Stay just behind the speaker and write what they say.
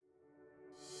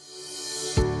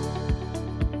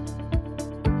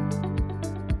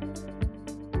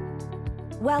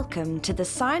Welcome to the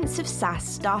Science of SaaS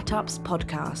Startups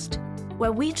podcast,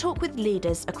 where we talk with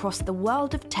leaders across the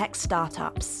world of tech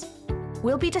startups.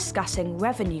 We'll be discussing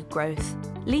revenue growth,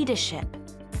 leadership,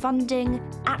 funding,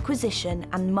 acquisition,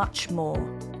 and much more.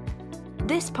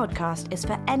 This podcast is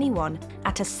for anyone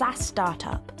at a SaaS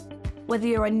startup. Whether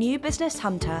you're a new business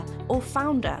hunter or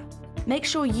founder, make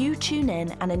sure you tune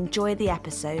in and enjoy the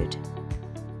episode.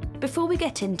 Before we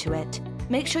get into it,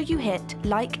 make sure you hit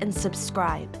like and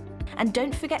subscribe, and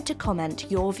don't forget to comment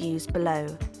your views below.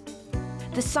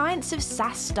 The Science of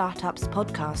SaaS Startups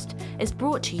podcast is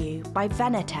brought to you by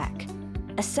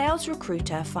Venetech, a sales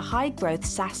recruiter for high-growth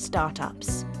SaaS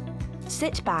startups.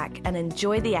 Sit back and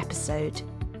enjoy the episode.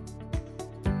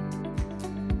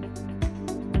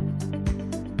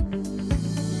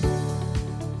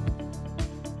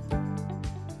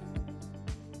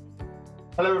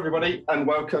 Hello, everybody, and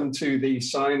welcome to the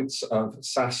Science of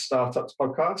SaaS Startups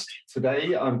podcast.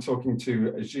 Today, I'm talking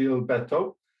to Gilles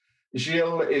Bertot.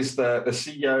 Gilles is the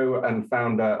CEO and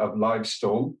founder of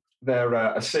Livestorm. They're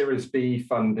a Series B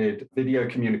funded video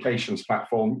communications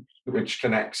platform which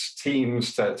connects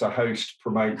teams to host,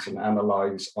 promote, and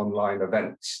analyze online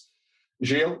events.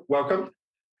 Gilles, welcome.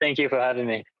 Thank you for having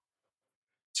me.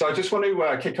 So I just want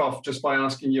to kick off just by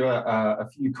asking you a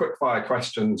few quick-fire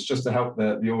questions just to help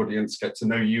the audience get to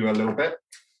know you a little bit.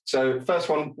 So first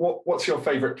one, what's your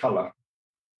favorite color?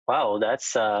 Wow,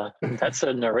 that's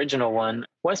an original one.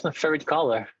 What's my favorite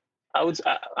color?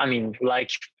 I mean, like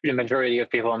the majority of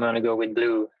people, I'm going to go with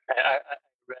blue. I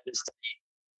read a study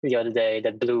the other day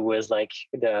that blue was like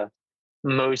the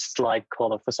most liked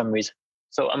color for some reason.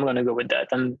 So I'm going to go with that.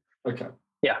 And okay.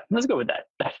 Yeah, let's go with that.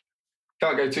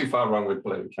 Can't go too far wrong with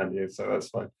blue, can you? So that's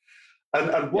fine.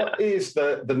 And what is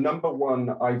the number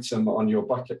one item on your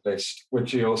bucket list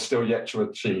which you're still yet to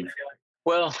achieve?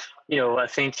 Well, I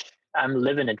think I'm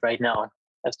living it right now.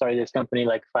 I started this company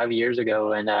like 5 years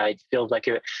ago, and it feels like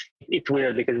it's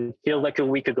weird because it feels like a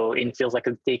week ago, and it feels like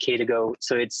a decade ago.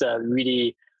 So it's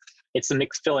it's a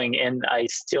mixed feeling, and I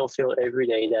still feel every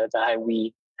day that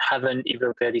we haven't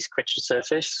even barely scratched the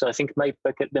surface. So I think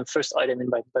the first item in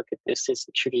my bucket list is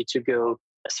actually to go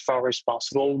as far as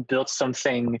possible, build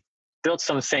something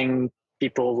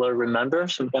people will remember,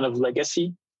 some kind of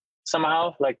legacy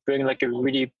somehow, like bring like a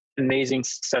really amazing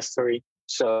success story.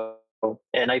 So,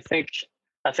 and I think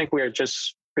we are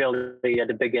just barely at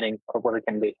the beginning of what it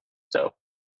can be. So.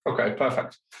 Okay,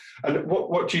 perfect. And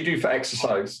what do you do for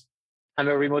exercise? I'm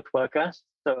a remote worker,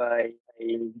 so I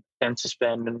tend to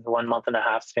spend 1.5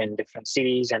 months in different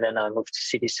cities, and then I move to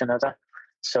cities to another.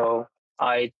 So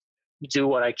I do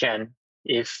what I can,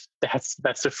 if that's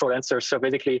the full answer. So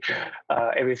basically,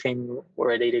 everything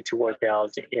related to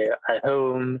workout at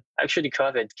home. Actually,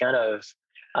 COVID kind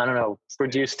of,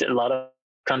 produced a lot of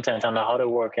content on how to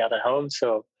work out at home.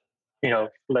 So,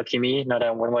 lucky me, now that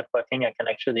I'm remote working, I can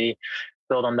actually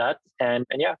build on that. And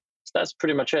yeah, that's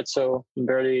pretty much it. So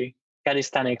barely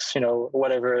calisthenics,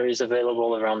 whatever is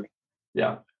available around me.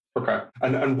 Yeah. Okay.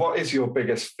 And what is your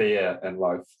biggest fear in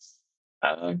life?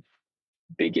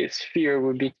 Biggest fear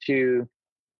would be to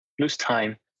lose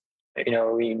time.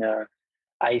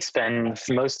 I spend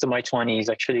most of my 20s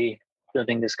actually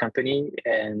building this company,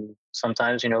 and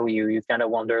sometimes, you kind of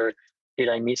wonder, did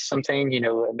I miss something?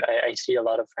 I see a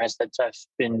lot of friends that have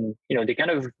been, they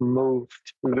kind of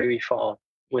moved very far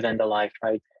within their life,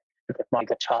 right? My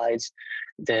child,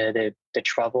 they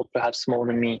traveled perhaps more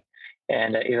than me,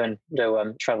 and even though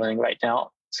I'm traveling right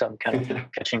now, so I'm kind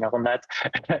of catching up on that.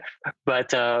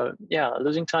 But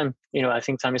losing time. I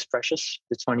think time is precious.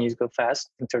 The 20s go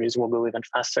fast, and 30s will go even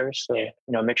faster. So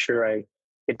make sure I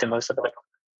get the most of it.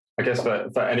 I guess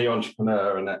for any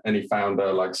entrepreneur and any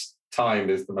founder, like time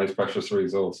is the most precious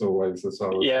resource always as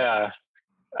well. Yeah,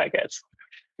 I guess.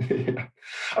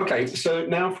 Okay, so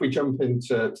now if we jump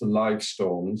into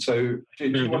Livestorm, so do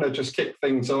you want to just kick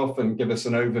things off and give us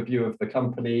an overview of the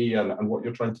company and what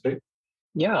you're trying to do?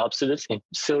 Yeah, absolutely.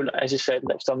 So as you said,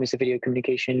 Livestorm is a video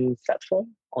communication platform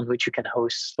on which you can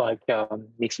host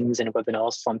meetings and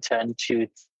webinars from 10 to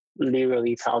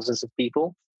literally thousands of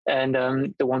people. And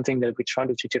the one thing that we try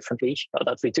to do differently, or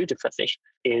that we do differently,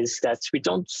 is that we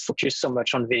don't focus so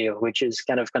much on video, which is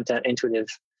kind of content intuitive,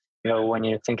 when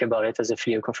you think about it as a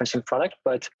video conferencing product.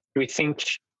 But we think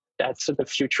that the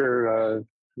future of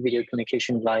video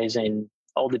communication lies in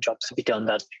all the jobs to be done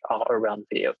that are around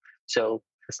video. So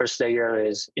the first layer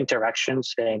is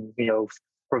interactions and,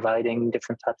 providing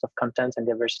different types of content and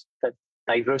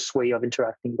diverse way of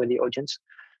interacting with the audience.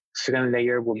 Second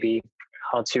layer will be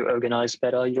how to organize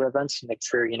better your events, make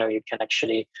sure, you can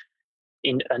actually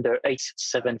in under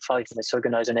 875 minutes,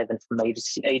 organize an event from A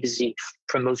to Z,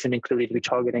 promotion included,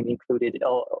 retargeting included,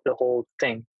 the whole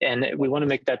thing. And we want to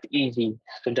make that easy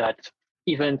so that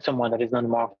even someone that is not a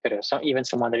marketer, even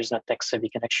someone that is not tech savvy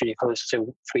can actually host a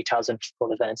 3,000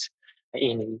 people events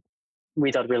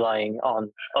without relying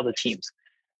on other teams.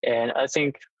 And I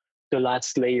think the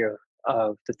last layer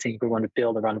of the thing we want to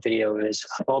build around video is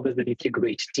how does it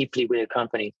integrate deeply with a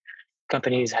company.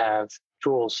 Companies have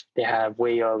tools, they have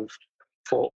way of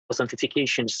for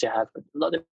authentications, they have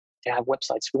they have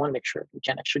websites. We want to make sure we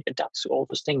can actually adapt to all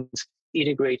those things,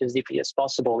 integrate as deeply as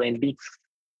possible, and be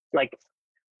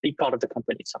part of the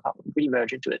company somehow, really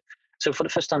merge into it. So for the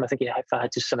first time, I think if I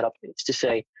had to sum it up, it's to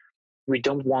say we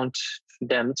don't want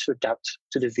them to adapt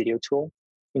to the video tool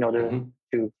in order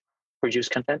to produce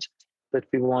content, but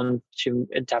we want to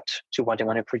adapt to what they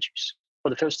want to produce. For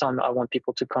the first time, I want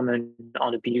people to come in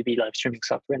on a B2B live streaming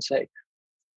software and say,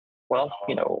 well,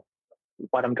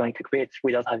 what I'm going to create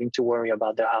without having to worry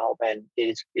about the how, and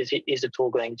is the tool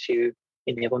going to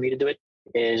enable me to do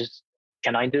it?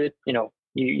 Can I do it?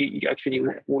 You actually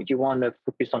you want to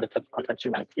focus on the type of content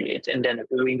you want to create, and then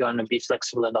we're going to be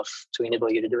flexible enough to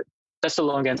enable you to do it. That's a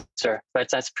long answer, but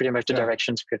that's pretty much the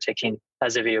directions we're taking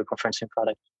as a video conferencing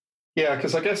product. Yeah,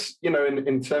 because I guess,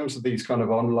 in terms of these kind of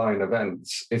online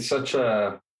events, it's such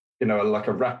a, like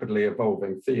a rapidly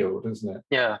evolving field, isn't it?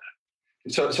 Yeah.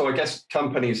 So I guess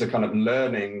companies are kind of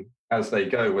learning as they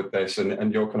go with this,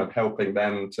 and you're kind of helping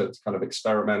them to kind of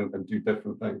experiment and do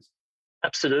different things.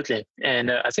 Absolutely.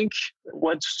 And I think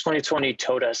what 2020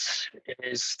 taught us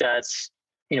is that,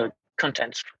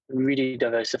 content really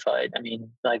diversified. I mean,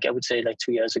 I would say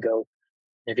 2 years ago,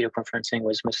 the video conferencing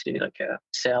was mostly like a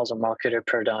sales or marketer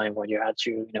paradigm where you had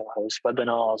to, host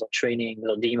webinars or trainings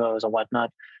or demos or whatnot.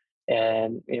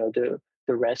 And, the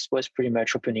rest was pretty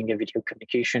much opening a video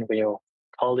communication with your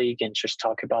colleague and just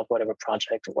talk about whatever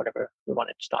project or whatever you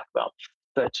wanted to talk about.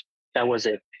 But that was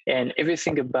it. And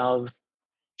everything about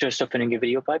just opening a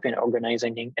video pipe and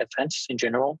organizing events in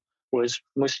general was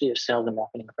mostly a sales and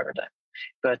marketing paradigm.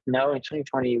 But now in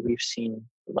 2020, we've seen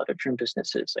a lot of different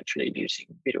businesses actually using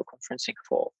video conferencing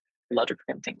for a lot of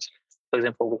different things. For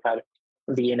example, we had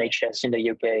the NHS in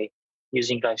the UK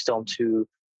using Livestorm to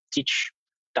teach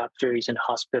doctors and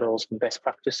hospitals best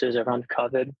practices around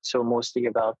COVID. So mostly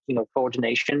about,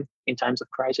 coordination in times of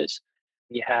crisis.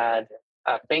 We had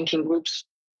banking groups,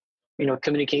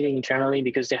 communicating internally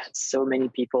because they had so many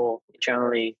people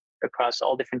internally across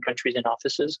all different countries and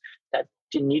offices that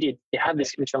they have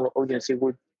this internal audience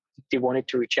they wanted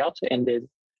to reach out, and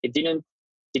they didn't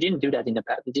do that in the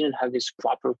past. They didn't have these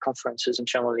proper conferences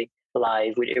internally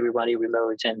live with everybody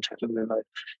remote and talking remote.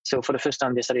 So for the first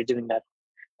time, they started doing that,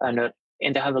 and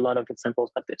they have a lot of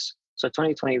examples like this. So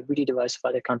 2020 really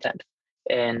diversified the content,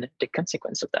 and the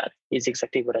consequence of that is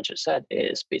exactly what I just said.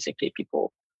 Is basically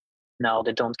people now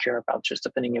they don't care about just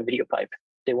opening a video pipe.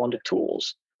 They want the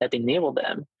tools that enable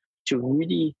them to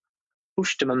really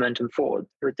push the momentum forward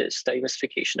with this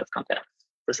diversification of content.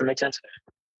 Does that make sense?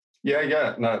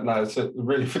 Yeah. No, it's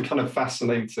really kind of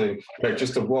fascinating,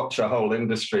 just to watch a whole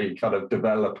industry kind of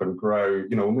develop and grow,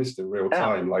 almost in real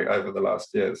time, over the last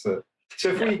year. So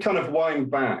if we kind of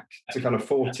wind back to kind of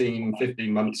 14,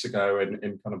 15 months ago in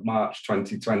kind of March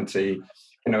 2020,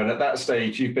 and at that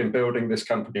stage, you've been building this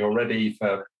company already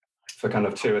for kind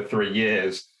of 2 or 3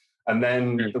 years. And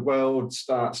then the world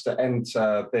starts to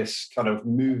enter this kind of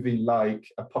movie-like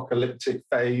apocalyptic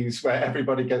phase where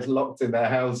everybody gets locked in their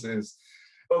houses.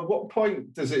 At what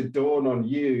point does it dawn on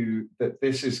you that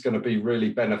this is going to be really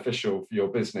beneficial for your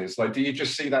business? Do you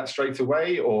just see that straight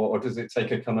away, or does it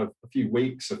take a few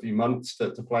weeks, a few months to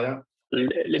play out?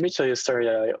 Let me tell you a story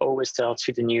that I always tell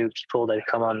to the new people that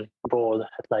come on board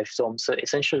at Livestorm. So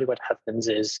essentially what happens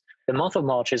is the month of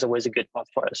March is always a good month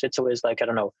for us. It's always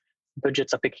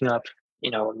budgets are picking up,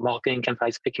 marketing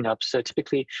campaigns picking up. So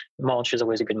typically March is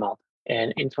always a good month.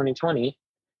 And in 2020,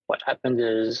 what happened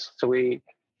is, so we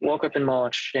woke up in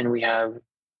March and we have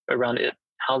around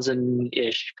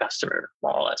 1,000-ish customer,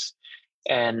 more or less.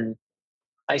 And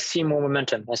I see more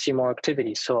momentum. I see more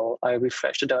activity. So I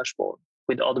refresh the dashboard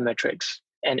with all the metrics.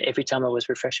 And every time I was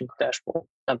refreshing the dashboard,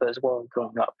 numbers were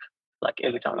going up.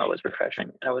 Every time I was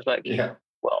refreshing. And I was like,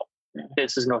 well,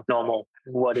 this is not normal.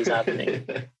 What is happening?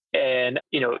 And,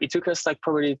 it took us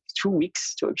probably 2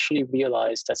 weeks to actually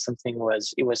realize that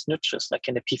it was not just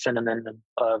an epiphenomenon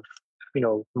of,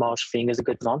 March being as a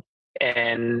good month.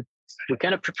 And we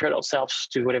kind of prepared ourselves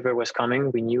to whatever was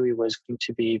coming. We knew it was going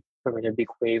to be probably a big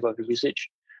wave of usage,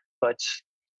 but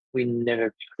we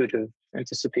never could have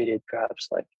anticipated perhaps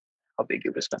how big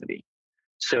it was going to be.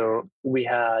 So we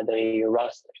had a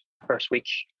rough first week,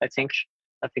 I think.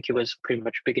 I think it was pretty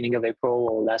much beginning of April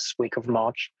or last week of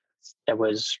March. That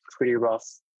was pretty rough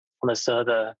on the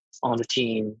server, on the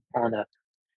team,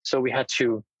 so we had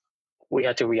to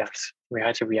react. We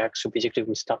had to react. So basically,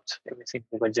 we stopped everything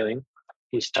we were doing.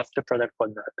 We stopped the product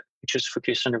roadmap. We just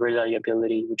focused on the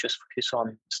reliability. We just focused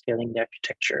on scaling the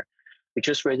architecture. We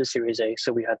just raised the Series A,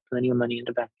 so we had plenty of money in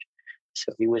the bank.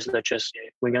 So it was not just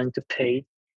we're going to pay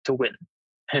to win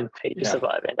and pay to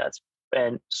survive,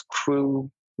 and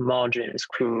screw margins,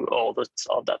 screw all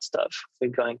that stuff. We're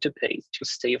going to pay to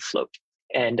stay afloat,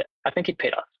 and I think it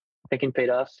paid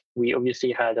off. We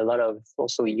obviously had a lot of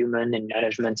also human and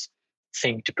management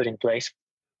thing to put in place.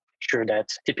 Sure that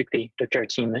typically the care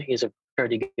team is a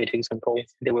pretty good example.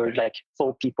 There were like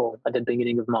 4 people at the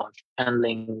beginning of March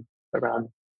handling around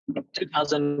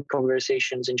 2,000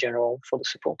 conversations in general for the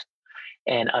support.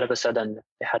 And out of a sudden,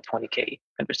 they had 20K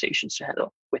conversations to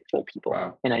handle with 4 people.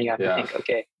 Wow. And then you have to think,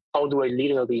 okay, how do I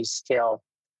literally scale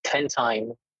 10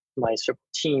 times my support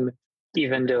team,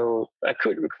 even though I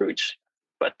could recruit?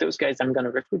 But those guys I'm going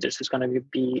to recruit, this is going to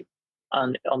be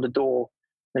on the door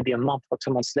maybe a month or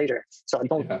 2 months later. So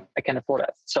I can't afford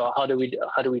that. So how do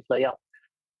we play out?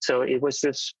 So it was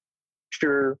just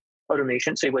pure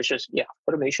automation. So it was just,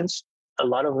 automations, a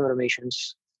lot of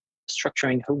automations,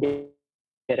 structuring who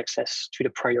get access to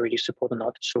the priority support or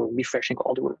not. So refreshing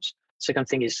all the rules. Second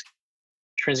thing is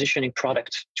transitioning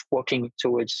product to working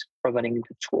towards providing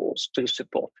the tools to the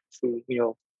support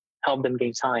to, help them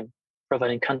gain time,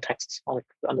 providing context on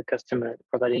the customer,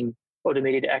 providing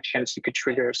automated actions you could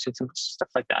trigger symptoms, stuff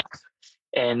like that.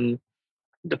 And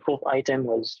the 4th item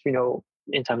was,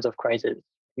 in times of crisis,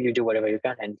 you do whatever you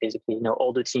can. And basically,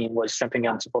 all the team was jumping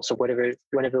on support. So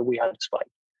whenever we had a spike,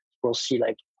 we'll see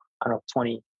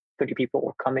 20, 30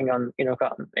 people coming on,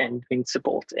 and doing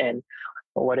support and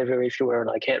whatever. If you were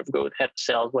head of growth, head of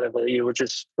sales, whatever, you were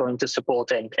just going to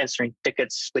support and answering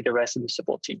tickets with the rest of the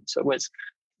support team. So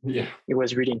it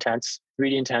was really intense, but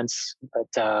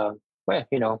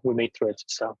we made through it.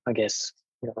 So I guess,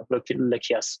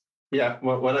 lucky us. Yeah,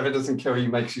 whatever doesn't kill you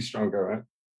makes you stronger, right?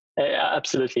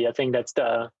 Absolutely. I think that's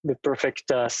the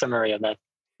perfect summary of that.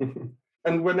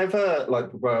 And whenever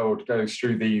the world goes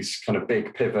through these kind of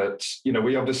big pivots,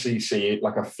 we obviously see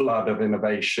a flood of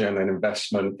innovation and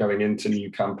investment going into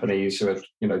new companies who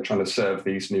are, trying to serve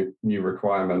these new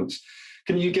requirements.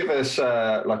 Can you give us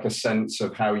a sense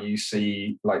of how you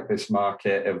see this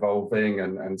market evolving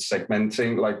and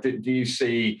segmenting? Do you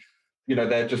see,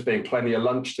 there just being plenty of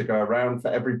lunch to go around for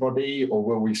everybody, or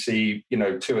will we see,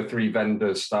 2 or 3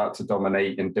 vendors start to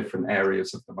dominate in different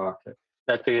areas of the market?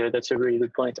 That's a really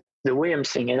good point. The way I'm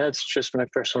seeing it, that's just my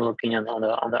personal opinion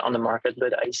on the market,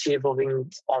 but I see evolving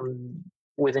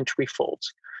within 3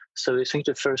 folds. So I think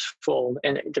the first fold,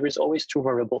 and there is always 2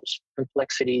 variables: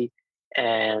 complexity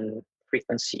and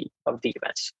frequency of the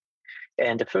events.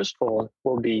 And the first fold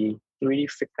will be really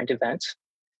frequent events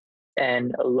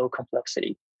and a low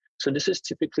complexity. So this is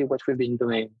typically what we've been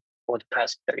doing for the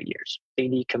past 30 years.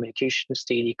 Daily communications,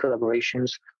 daily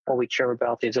collaborations. All we care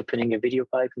about is opening a video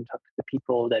pipe and talk to the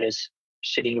people that is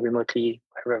sitting remotely,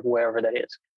 wherever that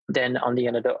is. Then on the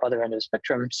other end of the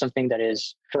spectrum, something that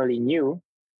is fairly new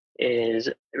is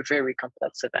very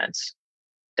complex events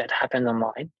that happen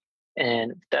online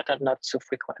and that are not so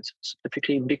frequent. So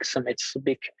typically big summits,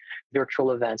 big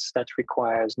virtual events that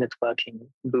requires networking,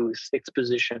 booth,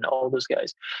 exposition, all those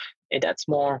guys. And that's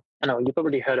more, you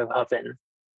probably heard of Hopin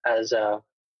as a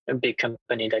big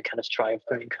company that kind of strives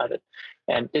during COVID.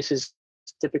 And this is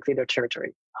typically their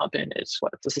territory. Hopin is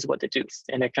this is what they do.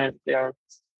 And they are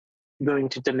going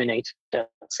to dominate that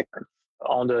segment.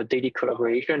 On the daily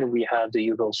collaboration, we have the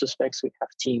usual suspects. We have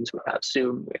Teams, we have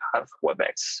Zoom, we have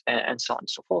WebEx, and so on and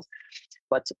so forth.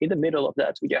 But in the middle of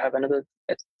that, we have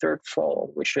a third fold,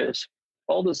 which is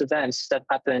all those events that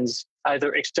happens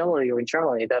either externally or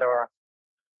internally that are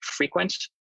frequent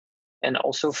and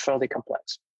also fairly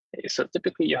complex. So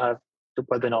typically you have the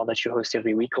webinar that you host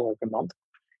every week or every month.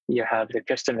 You have the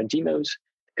customer demos,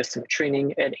 customer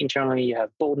training, and internally you have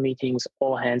board meetings,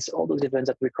 all hands, all those events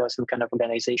that require some kind of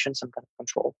organization, some kind of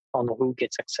control on who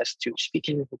gets access to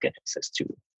speaking, who gets access to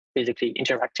basically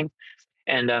interacting.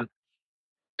 And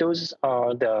those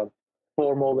are the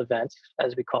formal events,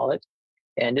 as we call it.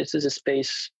 And this is a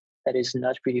space that is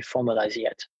not really formalized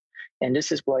yet. And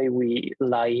this is why we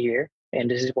lie here. And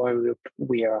this is why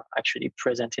we are actually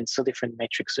present in so different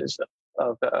matrices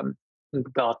of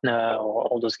Gartner or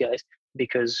all those guys,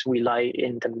 because we lie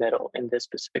in the middle, in this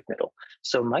specific middle.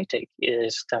 So my take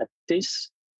is that this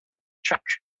track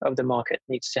of the market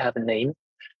needs to have a name,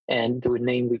 and the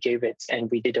name we gave it,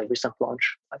 and we did a recent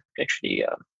launch actually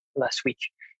last week.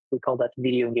 We call that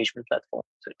video engagement platform.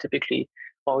 So typically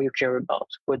all you care about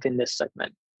within this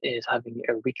segment is having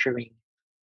a recurring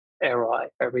ROI,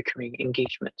 a recurring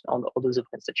engagement on all those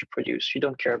events that you produce. You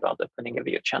don't care about opening a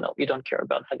video channel. You don't care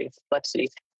about having complexity.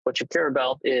 What you care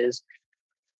about is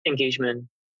engagement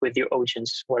with your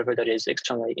audience, whatever that is,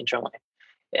 externally, internally.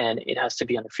 And it has to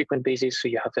be on a frequent basis. So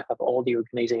you have to have all the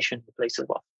organization in place as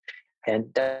well.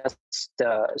 And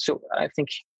so I think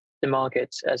the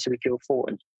market as we go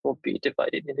forward will be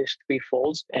divided into three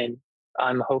folds. And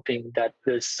I'm hoping that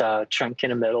this chunk in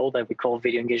the middle that we call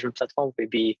video engagement platform will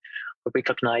be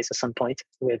recognized at some point.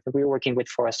 We're working with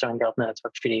Forrester and Gartner to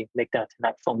actually make that an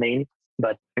actual name,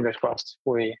 but fingers crossed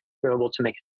we're able to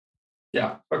make it.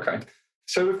 Yeah, okay.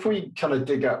 So if we kind of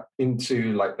dig up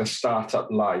into like the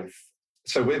startup life,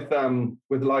 so with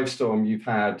Livestorm, you've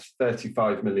had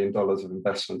 $35 million of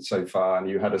investment so far, and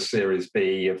you had a Series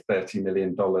B of $30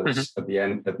 million at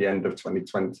the end of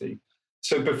 2020.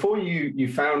 So before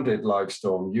you founded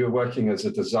Livestorm, you were working as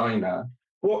a designer.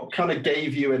 What kind of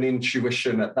gave you an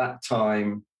intuition at that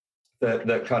time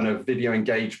that kind of video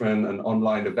engagement and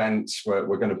online events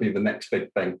were going to be the next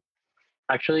big thing?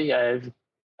 Actually,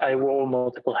 I wore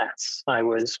multiple hats. I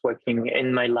was working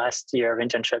in my last year of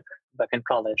internship back in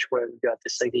college where we got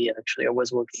this idea. Actually, I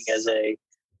was working as a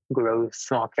growth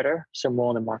marketer, so more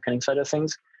on the marketing side of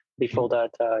things. Before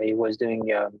that, I was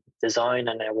doing design,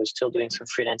 and I was still doing some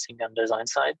freelancing on the design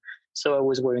side. So I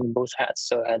was wearing both hats.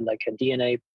 So I had like a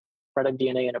DNA, product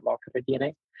DNA, and a marketer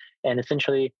DNA. And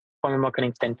essentially, from a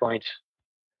marketing standpoint,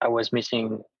 I was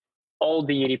missing all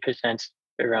the 80%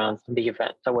 around the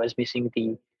event. I was missing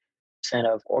the percent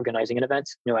of organizing an event.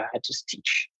 I had to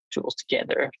stitch tools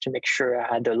together to make sure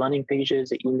I had the landing pages,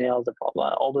 the emails, the blah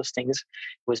blah, all those things.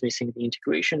 I was missing the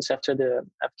integrations after the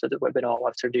webinar,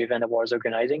 after the event I was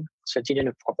organizing. So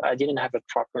I didn't have a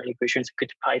proper integration that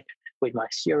could pipe with my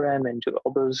CRM and do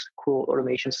all those cool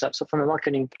automation stuff. So from a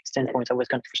marketing standpoint, I was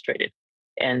kind of frustrated.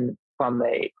 And from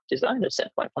a designer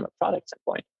standpoint, from a product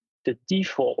standpoint, the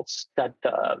defaults that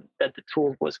the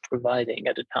tool was providing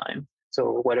at the time,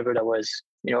 so whatever that was,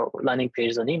 landing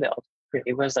pages and emails,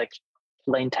 it was like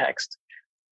plain text,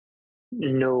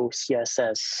 no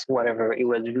CSS, whatever. It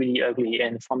was really ugly.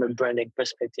 And from a branding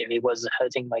perspective, it was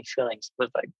hurting my feelings. It was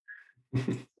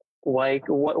like,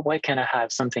 why can't I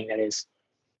have something that is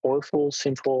powerful,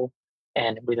 simple,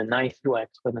 and with a nice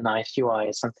UX, with a nice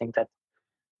UI, something that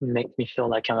makes me feel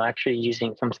like I'm actually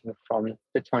using something from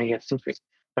the 21st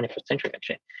century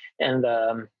actually. And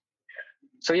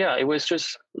so yeah, it was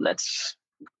just let's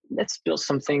build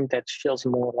something that feels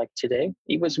more like today.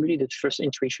 It was really the first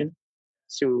intuition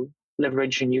to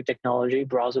leverage new technology,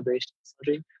 browser-based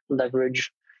technology,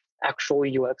 leverage actual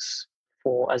UX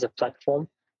as a platform,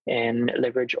 and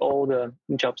leverage all the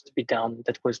jobs to be done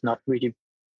that was not really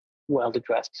well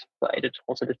addressed by the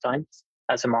tools at the time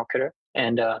as a marketer.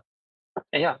 And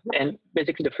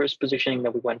basically the first positioning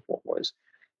that we went for was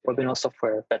webinar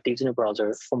software that lives in a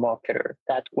browser for marketer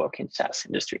that work in SaaS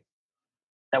industry.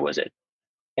 That was it.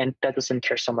 And that doesn't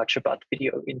care so much about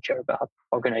video, it care about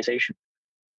organization.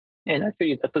 And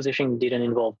actually that position didn't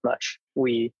involve much.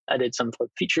 We added some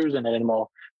features and added more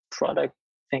product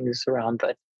things around,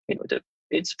 but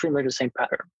it's pretty much the same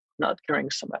pattern, not caring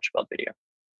so much about video.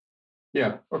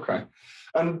 Yeah, okay.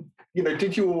 And,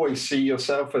 did you always see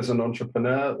yourself as an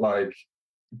entrepreneur? Like,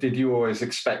 did you always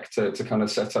expect to kind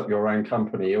of set up your own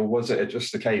company? Or was it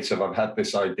just a case of, I've had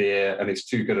this idea and it's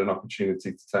too good an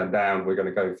opportunity to turn down, we're going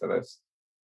to go for this?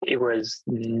 It was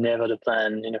never the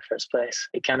plan in the first place.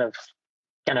 It kind of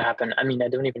happened. I mean, I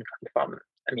don't even come from,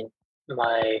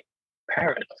 my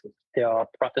parents, they are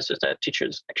professors, they're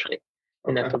teachers actually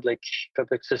in a public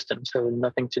system. So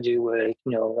nothing to do with,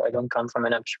 I don't come from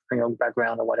an entrepreneurial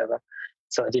background or whatever.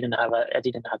 So I didn't have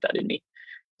that in me.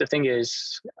 The thing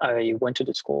is, I went to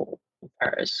the school in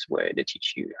Paris where they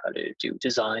teach you how to do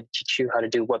design, teach you how to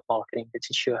do web marketing, they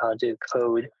teach you how to do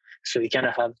code. So you kind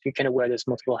of wear those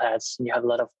multiple hats, and you have a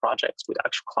lot of projects with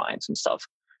actual clients and stuff.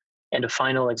 And the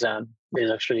final exam is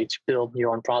actually to build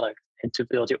your own product and to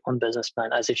build your own business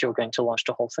plan as if you're going to launch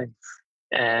the whole thing.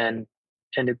 And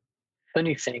the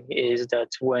funny thing is that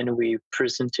when we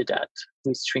presented that,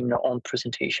 we streamed our own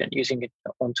presentation using it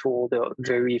on tool, the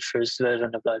very first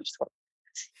version of Livestorm.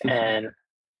 And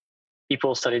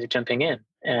people started jumping in,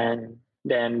 and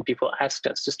then people asked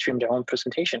us to stream their own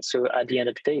presentation. So at the end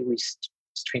of the day, we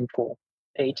streamed for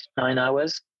 8-9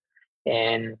 hours,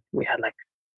 and we had like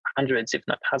hundreds, if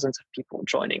not thousands of people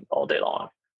joining all day long.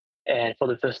 And for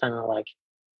the first time, I'm like,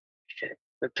 shit,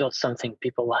 we built something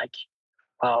people like.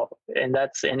 Wow. And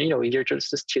you're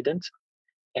just a student,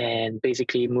 and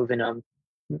basically moving on,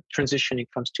 transitioning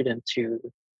from student to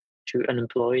to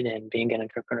unemployed and being an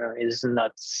entrepreneur is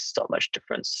not so much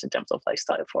difference in terms of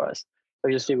lifestyle for us.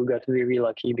 Obviously, we got very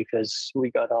lucky because we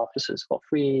got offices for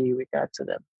free. We got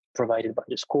them provided by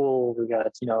the school. We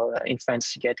got, in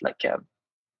France, you get like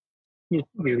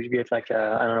you get like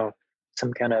I don't know,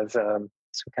 some kind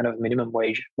of minimum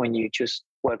wage when you just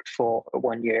worked for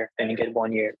 1 year, and you get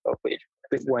 1 year of wage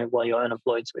while you're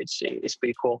unemployed. So it's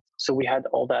pretty cool. So we had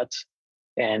all that,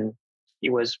 and it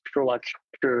was pure luck,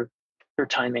 pure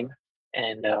timing,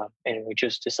 and we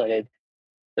just decided,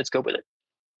 let's go with it.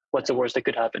 What's the worst that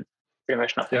could happen? Pretty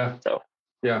much nothing. Yeah. So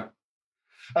yeah.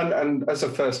 And as a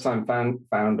first-time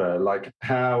founder, like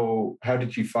how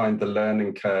did you find the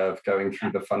learning curve going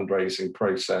through the fundraising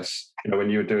process? When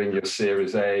you were doing your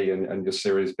Series A and your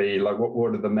Series B, like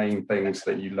what are the main things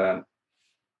that you learned?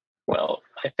 Well,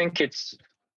 I think it's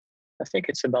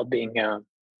about being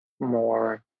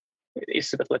more.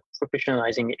 It's about like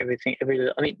professionalizing everything.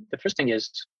 The first thing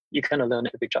is you kind of learn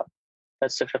every job.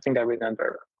 That's the first thing that I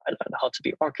remember. I learned how to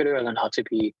be a marketer. I learned how to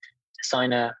be a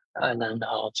designer. I learned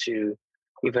how to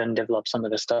even develop some of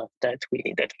the stuff that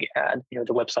we had. The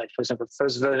website, for example, the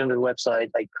first version of the website,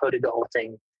 I coded the whole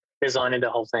thing, designed the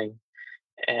whole thing,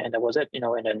 and that was it. And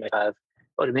then you have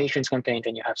automations campaign,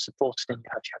 then you have support, then you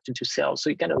have to do sales. So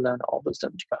you kind of learn all those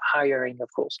stuff. You got hiring, of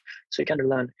course. So you kind of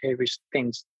learn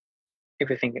everything,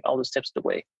 all the steps of the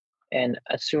way. And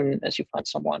as soon as you find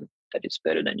someone that is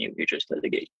better than you, you just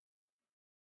delegate.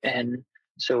 And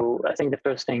so I think the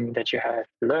first thing that you have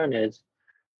to learn is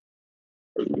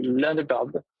learn the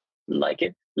job, like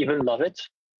it, even love it,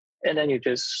 and then you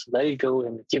just let it go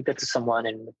and give that to someone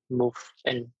and move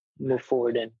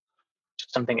forward and to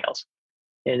something else.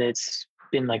 And it's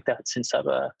been like that since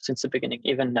the beginning.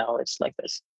 Even now, it's like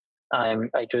this.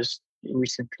 I just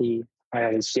recently I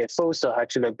had a CFO, so I had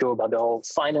to let go about the whole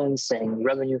finance and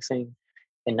revenue thing,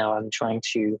 and now I'm trying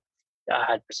to. I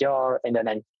had PR, and then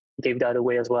I gave that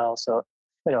away as well. So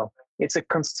it's a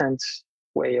constant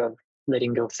way of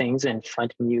letting go of things and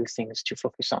finding new things to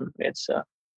focus on. It's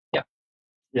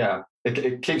yeah.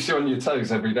 It keeps you on your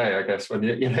toes every day, I guess, when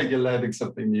you're learning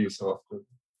something new so often.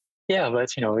 Yeah, but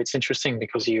it's interesting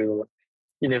because you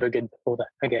never get all that,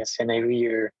 I guess, and every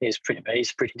year is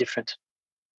pretty different.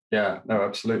 Yeah, no,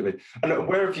 absolutely. And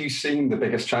where have you seen the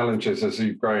biggest challenges as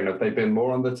you've grown? Have they been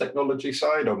more on the technology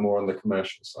side or more on the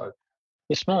commercial side?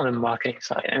 It's more on the marketing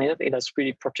side. I think that's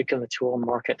really particular to our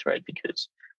market, right? Because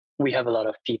we have a lot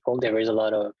of people. There is a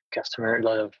lot of a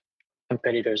lot of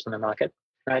competitors in the market,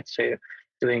 right? So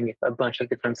doing a bunch of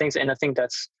different things. And I think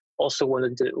that's also one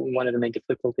of the main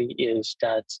difficulty is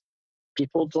that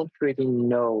people don't really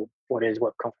know what is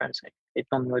web conferencing. They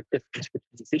don't know the difference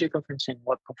between video conferencing,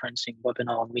 web conferencing,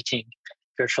 webinar, meeting,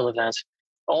 virtual events.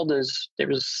 All this, there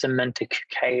is semantic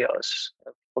chaos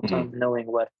of people not knowing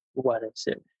what is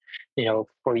it.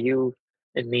 For you,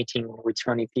 a meeting with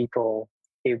 20 people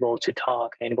able to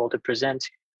talk and able to present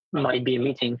might be a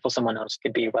meeting. For someone else,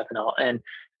 could be a webinar. And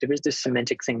there is this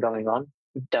semantic thing going on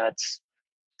that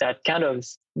kind of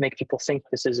make people think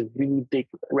this is a really big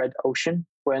red ocean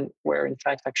where in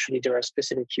fact actually there are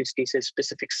specific use cases,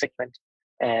 specific segment.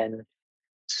 And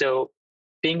so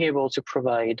being able to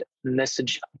provide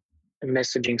messaging,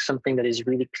 something that is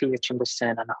really clear to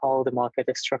understand and how the market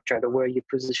is structured or where you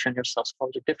position yourselves how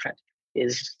you're different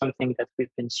is something that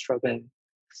we've been struggling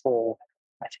for,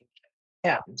 I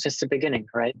think, since the beginning,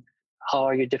 right? How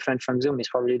are you different from Zoom is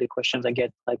probably the questions I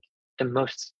get like the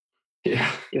most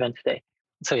even today.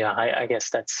 So I guess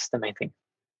that's the main thing.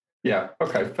 Yeah,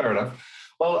 okay, fair enough.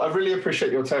 Well, I really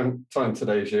appreciate your time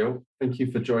today, Gilles. Thank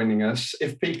you for joining us.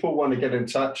 If people want to get in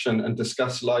touch and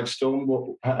discuss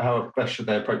Livestorm, how best should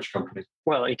they approach your company?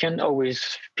 Well, you can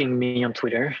always ping me on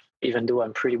Twitter, even though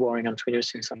I'm pretty boring on Twitter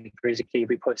since I'm basically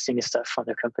reposting stuff on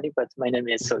the company. But my name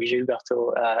is Gilles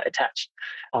Berthaud attached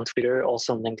on Twitter,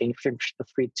 also on LinkedIn. Feel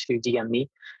free to DM me.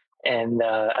 And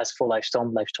as for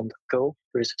Livestorm, livestorm.co,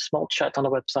 there is a small chat on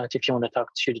the website if you want to talk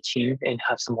to the team and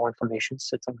have some more information,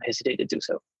 so don't hesitate to do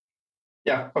so.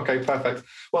 Yeah, okay, perfect.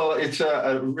 Well, it's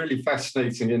a really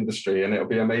fascinating industry, and it'll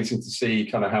be amazing to see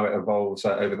kind of how it evolves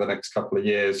over the next couple of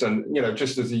years. And,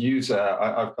 just as a user,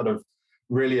 I've kind of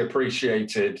really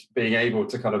appreciated being able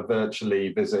to kind of virtually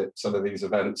visit some of these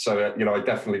events. So, I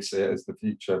definitely see it as the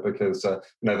future because,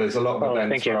 there's a lot of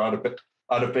events where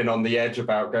I'd have been on the edge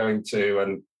about going to,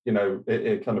 and,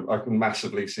 it kind of, I can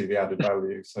massively see the added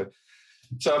value. So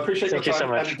I appreciate your time. So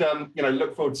much. And,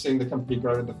 look forward to seeing the company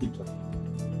grow in the future.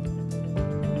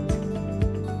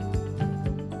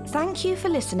 Thank you for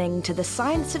listening to the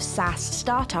Science of SaaS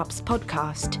Startups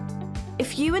podcast.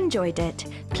 If you enjoyed it,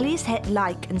 please hit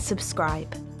like and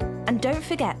subscribe. And don't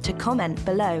forget to comment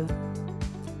below.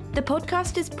 The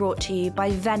podcast is brought to you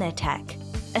by Venetech,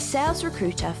 a sales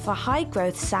recruiter for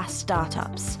high-growth SaaS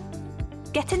startups.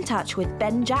 Get in touch with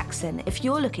Ben Jackson if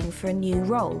you're looking for a new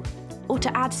role or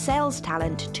to add sales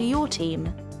talent to your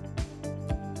team.